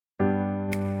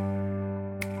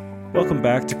Welcome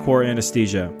back to Core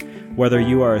Anesthesia. Whether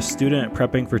you are a student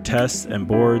prepping for tests and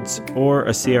boards or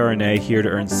a CRNA here to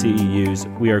earn CEUs,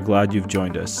 we are glad you've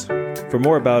joined us. For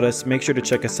more about us, make sure to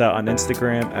check us out on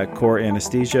Instagram at Core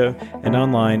Anesthesia and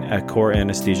online at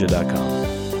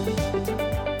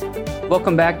coreanesthesia.com.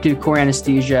 Welcome back to Core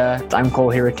Anesthesia. I'm Cole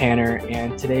here with Tanner,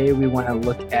 and today we want to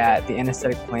look at the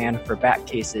anesthetic plan for back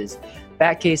cases.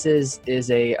 Back cases is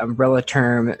an umbrella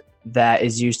term that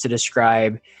is used to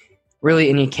describe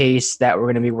really any case that we're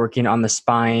going to be working on the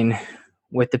spine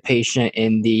with the patient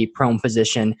in the prone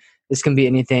position. This can be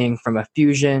anything from a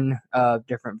fusion of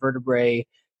different vertebrae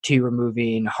to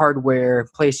removing hardware,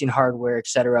 placing hardware,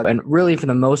 etc. And really, for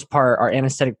the most part, our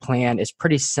anesthetic plan is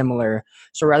pretty similar.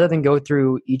 So rather than go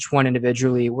through each one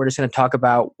individually, we're just going to talk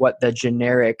about what the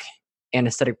generic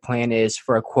anesthetic plan is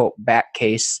for a, quote, back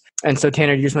case. And so,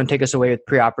 Tanner, you just want to take us away with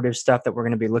preoperative stuff that we're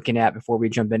going to be looking at before we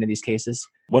jump into these cases?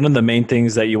 One of the main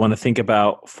things that you want to think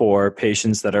about for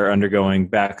patients that are undergoing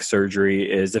back surgery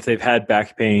is if they've had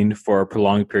back pain for a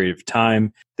prolonged period of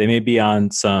time, they may be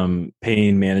on some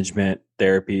pain management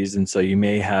therapies. And so you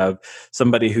may have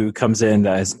somebody who comes in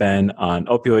that has been on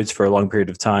opioids for a long period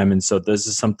of time. And so this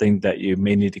is something that you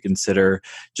may need to consider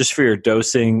just for your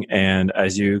dosing. And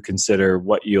as you consider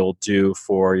what you'll do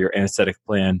for your anesthetic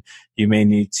plan, you may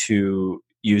need to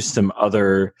use some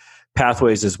other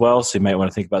pathways as well. So you might want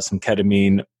to think about some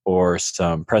ketamine or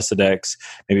some Precedex,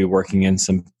 maybe working in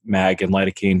some mag and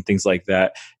lidocaine, things like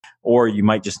that. Or you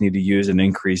might just need to use an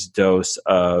increased dose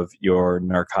of your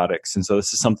narcotics. And so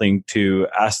this is something to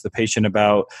ask the patient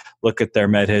about, look at their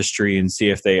med history and see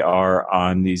if they are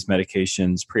on these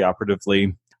medications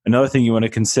preoperatively. Another thing you want to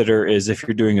consider is if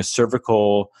you're doing a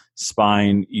cervical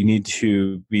spine, you need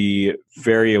to be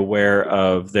very aware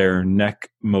of their neck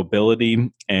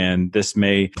mobility. And this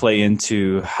may play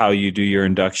into how you do your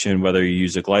induction, whether you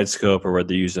use a glide scope or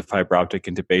whether you use a fiber optic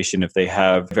intubation. If they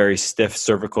have very stiff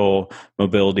cervical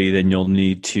mobility, then you'll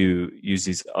need to use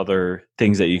these other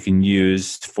things that you can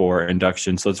use for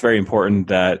induction. So it's very important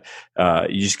that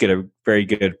you just get a very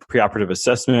good preoperative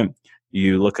assessment.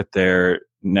 You look at their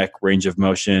neck range of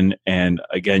motion. And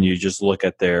again, you just look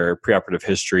at their preoperative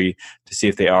history to see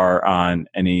if they are on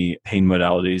any pain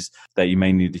modalities that you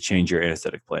may need to change your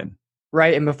anesthetic plan.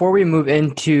 Right. And before we move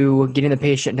into getting the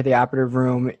patient into the operative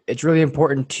room, it's really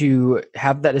important to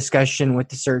have that discussion with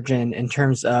the surgeon in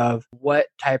terms of what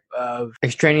type of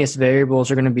extraneous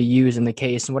variables are going to be used in the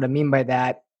case. And what I mean by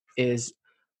that is,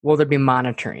 will there be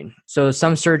monitoring? So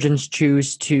some surgeons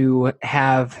choose to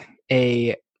have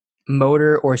a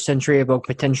motor or sensory evoked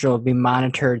potential be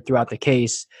monitored throughout the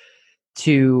case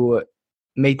to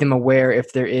make them aware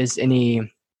if there is any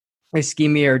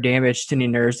ischemia or damage to any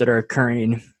nerves that are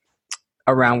occurring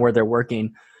around where they're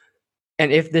working.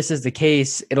 And if this is the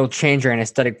case, it'll change our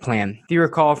anesthetic plan. If you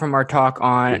recall from our talk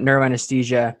on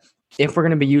neuroanesthesia, if we're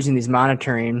going to be using these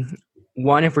monitoring,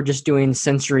 one, if we're just doing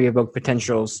sensory evoked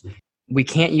potentials, we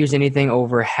can't use anything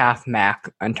over half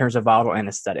MAC in terms of volatile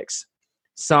anesthetics.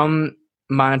 Some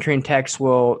monitoring techs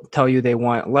will tell you they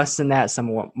want less than that, some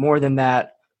want more than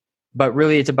that, but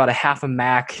really it's about a half a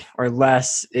MAC or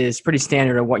less is pretty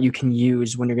standard of what you can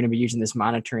use when you're going to be using this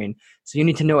monitoring. So you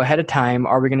need to know ahead of time,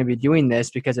 are we going to be doing this?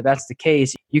 Because if that's the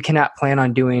case, you cannot plan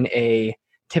on doing a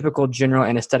typical general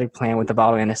anesthetic plan with a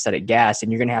volatile anesthetic gas,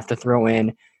 and you're going to have to throw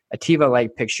in a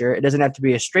TIVA-like picture. It doesn't have to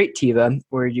be a straight TIVA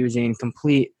where you're using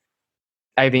complete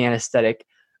IV anesthetic,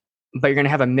 but you're going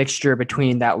to have a mixture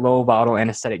between that low volatile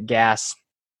anesthetic gas.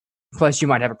 Plus, you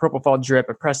might have a propofol drip,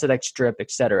 a Precedex drip,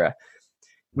 etc.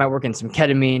 You might work in some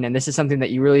ketamine, and this is something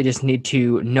that you really just need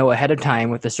to know ahead of time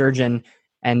with the surgeon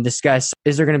and discuss,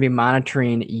 is there going to be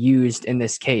monitoring used in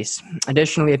this case?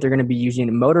 Additionally, if they're going to be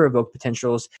using motor evoked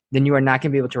potentials, then you are not going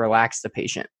to be able to relax the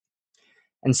patient.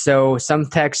 And so some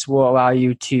techs will allow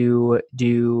you to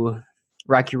do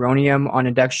rocuronium on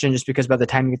induction just because by the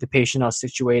time you get the patient all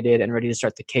situated and ready to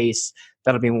start the case,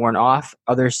 that'll be worn off.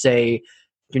 Others say,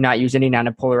 do not use any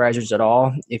non-polarizers at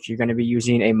all. If you're going to be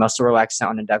using a muscle relaxant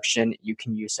on induction, you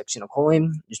can use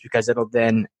succinylcholine just because it'll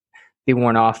then be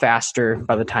worn off faster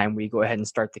by the time we go ahead and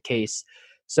start the case.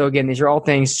 So again, these are all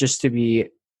things just to be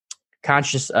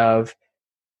conscious of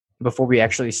before we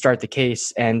actually start the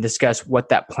case and discuss what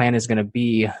that plan is going to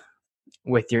be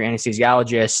with your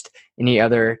anesthesiologist, any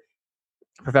other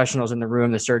professionals in the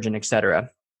room, the surgeon, etc.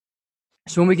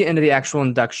 So when we get into the actual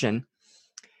induction,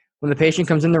 when the patient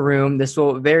comes in the room, this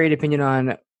will vary depending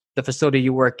on the facility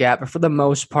you work at, but for the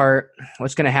most part,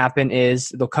 what's going to happen is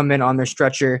they'll come in on their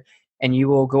stretcher and you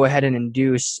will go ahead and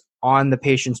induce on the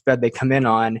patient's bed they come in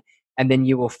on, and then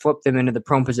you will flip them into the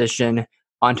prone position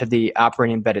onto the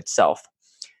operating bed itself.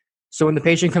 So when the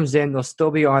patient comes in, they'll still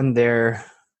be on their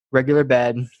regular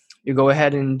bed You go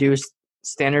ahead and do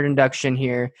standard induction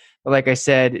here. But like I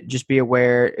said, just be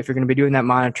aware if you're going to be doing that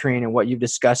monitoring and what you've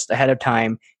discussed ahead of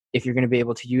time, if you're going to be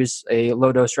able to use a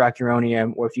low-dose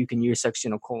rocuronium or if you can use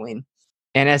succinylcholine.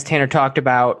 And as Tanner talked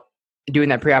about, doing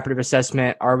that preoperative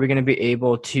assessment, are we going to be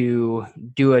able to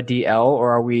do a DL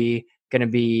or are we going to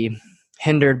be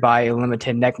hindered by a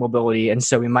limited neck mobility? And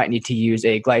so we might need to use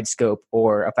a glide scope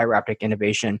or a fiber optic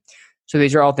intubation. So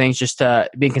these are all things just to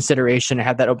be in consideration and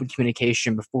have that open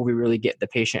communication before we really get the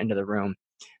patient into the room.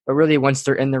 But really, once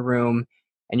they're in the room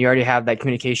and you already have that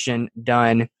communication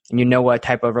done and you know what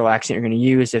type of relaxant you're going to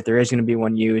use, if there is going to be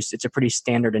one used, it's a pretty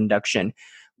standard induction.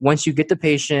 Once you get the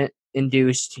patient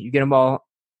induced, you get them all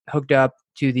hooked up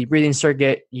to the breathing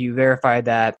circuit, you verify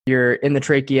that you're in the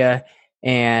trachea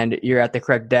and you're at the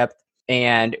correct depth,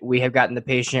 and we have gotten the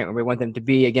patient where we want them to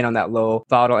be, again, on that low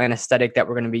volatile anesthetic that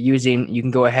we're going to be using, you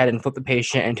can go ahead and flip the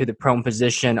patient into the prone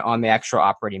position on the actual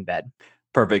operating bed.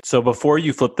 Perfect. So before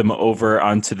you flip them over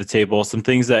onto the table, some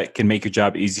things that can make your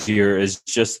job easier is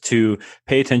just to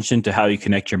pay attention to how you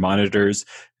connect your monitors.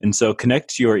 And so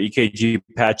connect your EKG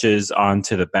patches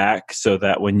onto the back so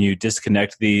that when you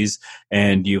disconnect these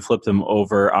and you flip them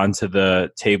over onto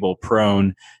the table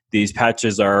prone, these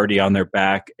patches are already on their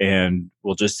back and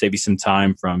will just save you some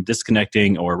time from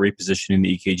disconnecting or repositioning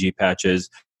the EKG patches.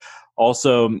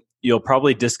 Also, you'll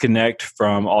probably disconnect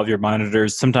from all of your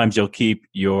monitors. Sometimes you'll keep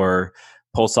your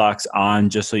pulse ox on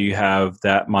just so you have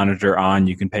that monitor on.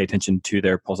 You can pay attention to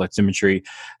their pulse oximetry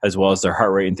as well as their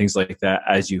heart rate and things like that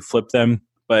as you flip them.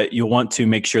 But you'll want to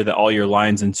make sure that all your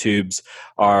lines and tubes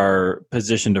are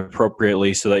positioned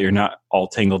appropriately so that you're not all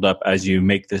tangled up as you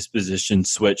make this position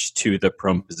switch to the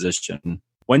prone position.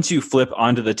 Once you flip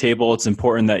onto the table, it's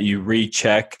important that you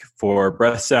recheck for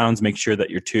breath sounds, make sure that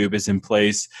your tube is in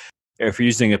place. If you're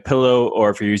using a pillow or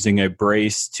if you're using a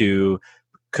brace to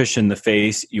cushion the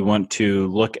face, you want to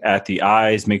look at the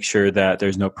eyes, make sure that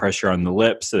there's no pressure on the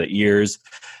lips, the ears,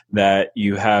 that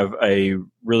you have a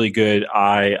really good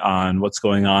eye on what's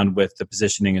going on with the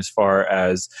positioning as far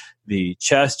as the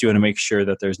chest. You want to make sure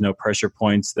that there's no pressure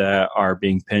points that are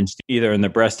being pinched either in the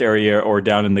breast area or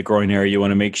down in the groin area. You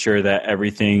want to make sure that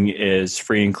everything is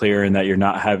free and clear and that you're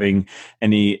not having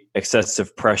any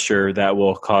excessive pressure that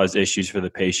will cause issues for the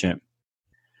patient.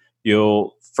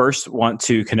 You'll first want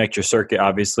to connect your circuit,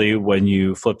 obviously, when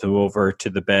you flip them over to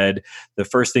the bed. The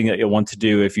first thing that you'll want to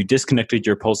do, if you disconnected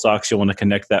your pulse ox, you'll want to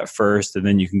connect that first, and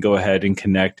then you can go ahead and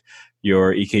connect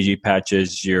your EKG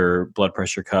patches, your blood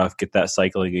pressure cuff, get that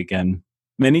cycling again.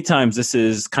 Many times this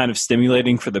is kind of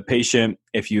stimulating for the patient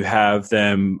if you have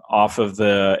them off of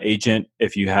the agent,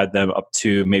 if you had them up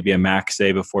to maybe a max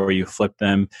day before you flip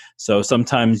them. So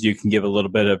sometimes you can give a little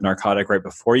bit of narcotic right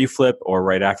before you flip or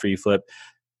right after you flip.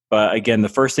 But again, the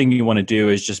first thing you want to do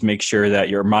is just make sure that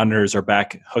your monitors are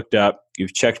back hooked up,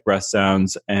 you've checked breath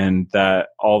sounds, and that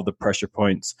all of the pressure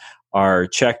points are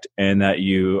checked and that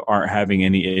you aren't having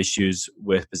any issues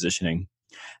with positioning.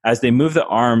 As they move the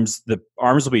arms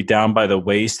will be down by the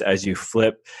waist as you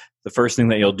flip. The first thing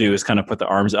that you'll do is kind of put the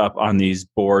arms up on these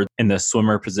boards in the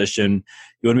swimmer position.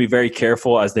 You want to be very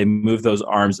careful as they move those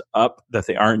arms up that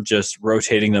they aren't just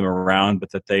rotating them around,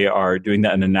 but that they are doing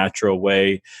that in a natural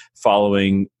way,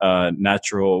 following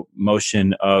natural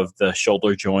motion of the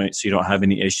shoulder joint so you don't have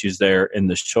any issues there in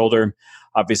the shoulder.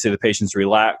 Obviously, the patient's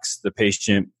relaxed, the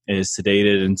patient is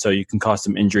sedated, and so you can cause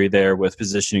some injury there with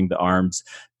positioning the arms.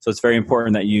 So it's very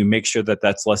important that you make sure that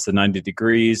that's less than 90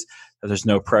 degrees, that there's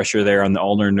no pressure there on the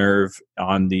ulnar nerve,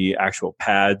 on the actual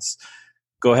pads.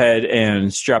 Go ahead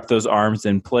and strap those arms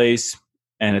in place.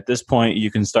 And at this point,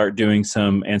 you can start doing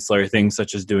some ancillary things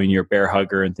such as doing your bear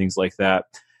hugger and things like that.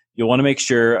 You'll want to make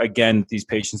sure, again, these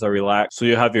patients are relaxed. So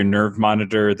you'll have your nerve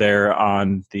monitor there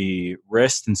on the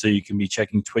wrist, and so you can be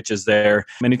checking twitches there.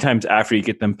 Many times after you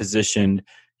get them positioned,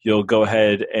 you'll go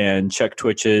ahead and check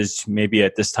twitches. Maybe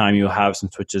at this time you'll have some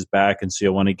twitches back, and so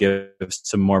you'll want to give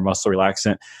some more muscle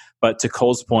relaxant. But to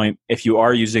Cole's point, if you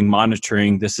are using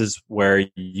monitoring, this is where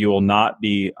you will not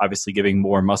be obviously giving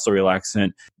more muscle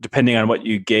relaxant. Depending on what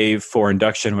you gave for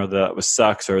induction, whether that was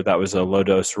Sux or that was a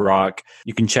low-dose rock,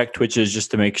 you can check twitches just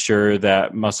to make sure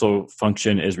that muscle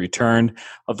function is returned.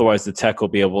 Otherwise, the tech will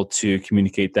be able to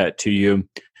communicate that to you.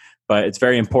 But it's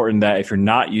very important that if you're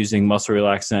not using muscle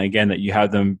relaxant, again, that you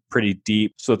have them pretty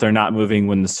deep so that they're not moving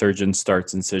when the surgeon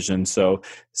starts incision. So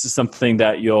this is something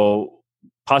that you'll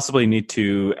possibly need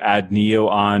to add Neo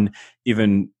on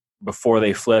even before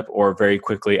they flip or very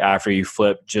quickly after you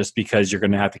flip, just because you're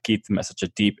going to have to keep them at such a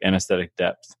deep anesthetic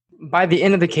depth. By the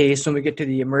end of the case, when we get to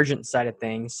the emergent side of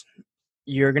things,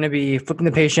 you're going to be flipping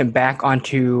the patient back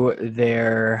onto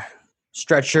their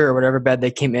stretcher or whatever bed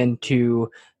they came into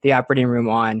the operating room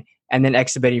on. and then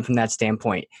extubating from that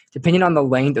standpoint. Depending on the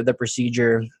length of the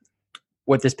procedure,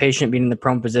 with this patient being in the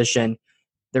prone position,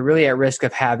 they're really at risk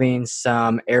of having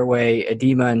some airway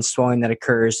edema and swelling that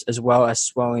occurs, as well as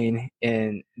swelling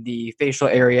in the facial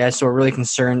area. So we're really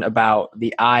concerned about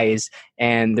the eyes,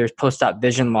 and there's post-op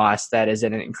vision loss that is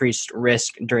at an increased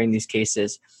risk during these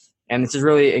cases. And this is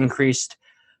really increased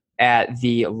at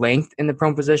the length in the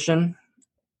prone position,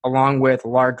 along with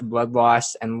large blood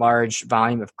loss and large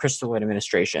volume of crystalloid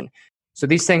administration. So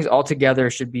these things all together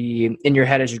should be in your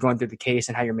head as you're going through the case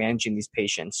and how you're managing these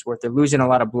patients. Where if they're losing a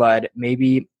lot of blood,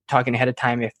 maybe talking ahead of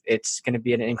time if it's going to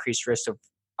be at an increased risk of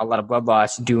a lot of blood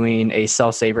loss, doing a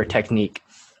cell saver technique.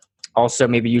 Also,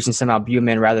 maybe using some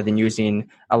albumin rather than using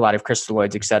a lot of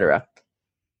crystalloids, etc.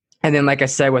 And then, like I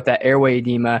said, with that airway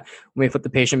edema, when we flip the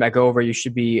patient back over, you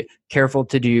should be careful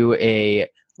to do a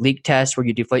leak test where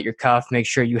you deflate your cuff, make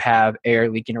sure you have air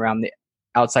leaking around the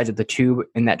outsides of the tube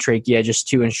in that trachea, just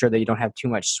to ensure that you don't have too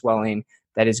much swelling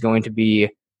that is going to be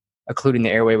occluding the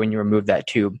airway when you remove that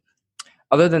tube.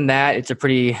 Other than that, it's a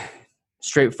pretty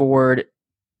straightforward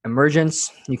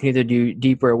emergence. You can either do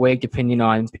deep or awake depending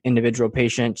on individual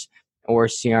patient or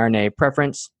CRNA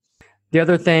preference. The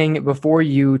other thing, before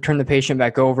you turn the patient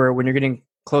back over, when you're getting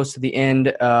close to the end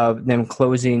of them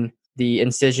closing the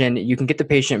incision, you can get the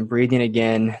patient breathing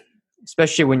again,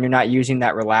 especially when you're not using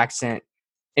that relaxant.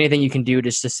 Anything you can do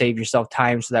just to save yourself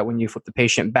time so that when you flip the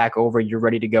patient back over, you're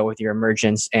ready to go with your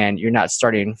emergence and you're not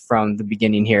starting from the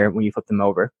beginning here when you flip them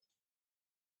over.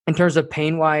 In terms of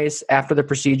pain-wise, after the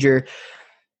procedure,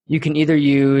 you can either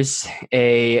use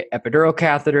a epidural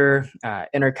catheter,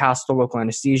 intercostal local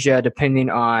anesthesia, depending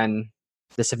on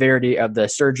the severity of the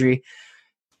surgery.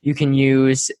 You can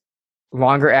use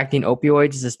longer-acting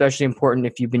opioids. Is especially important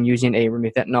if you've been using a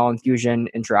remifentanil infusion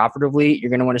intraoperatively. You're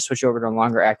going to want to switch over to a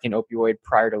longer-acting opioid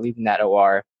prior to leaving that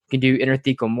OR. You can do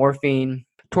intrathecal morphine.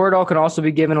 Toradol can also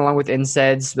be given along with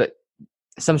NSAIDs, but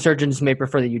some surgeons may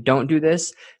prefer that you don't do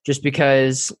this just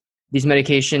because these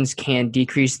medications can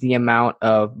decrease the amount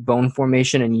of bone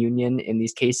formation and union in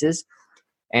these cases.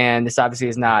 And this obviously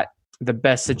is not the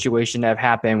best situation to have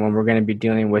happen when we're going to be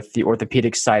dealing with the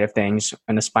orthopedic side of things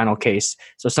in a spinal case.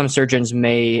 So some surgeons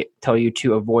may tell you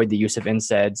to avoid the use of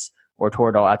NSAIDs or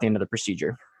Toradol at the end of the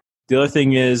procedure. The other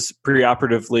thing is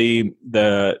preoperatively,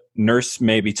 the nurse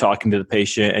may be talking to the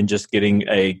patient and just getting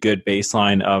a good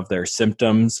baseline of their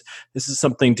symptoms. This is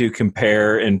something to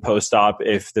compare in post-op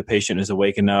if the patient is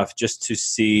awake enough, just to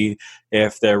see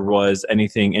if there was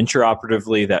anything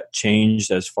intraoperatively that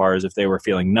changed as far as if they were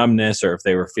feeling numbness or if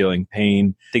they were feeling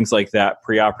pain, things like that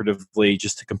preoperatively,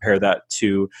 just to compare that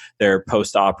to their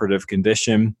post-operative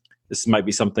condition. This might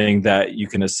be something that you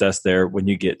can assess there when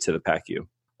you get to the PACU.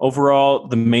 Overall,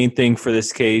 the main thing for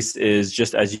this case is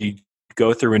just as you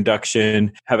go through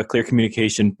induction, have a clear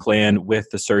communication plan with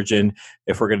the surgeon.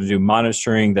 If we're going to do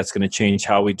monitoring, that's going to change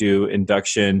how we do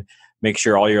induction. Make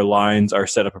sure all your lines are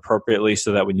set up appropriately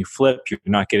so that when you flip, you're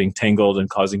not getting tangled and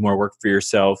causing more work for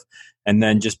yourself. And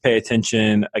then just pay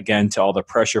attention, again, to all the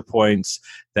pressure points,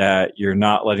 that you're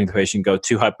not letting the patient go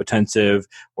too hypotensive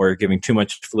or giving too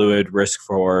much fluid, risk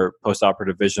for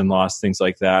postoperative vision loss, things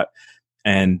like that.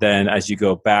 And then as you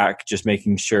go back, just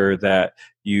making sure that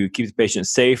you keep the patient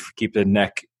safe, keep the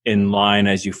neck in line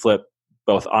as you flip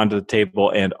both onto the table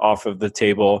and off of the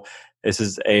table. This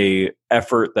is a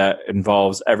effort that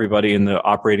involves everybody in the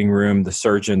operating room, the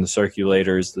surgeon, the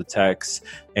circulators, the techs,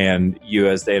 and you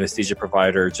as the anesthesia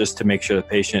provider, just to make sure the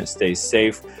patient stays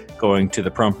safe going to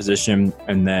the prone position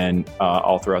and then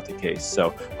all throughout the case. So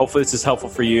hopefully this is helpful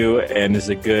for you and is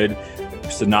a good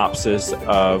synopsis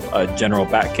of a general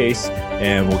back case,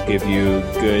 and will give you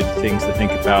good things to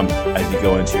think about as you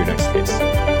go into your next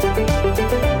case.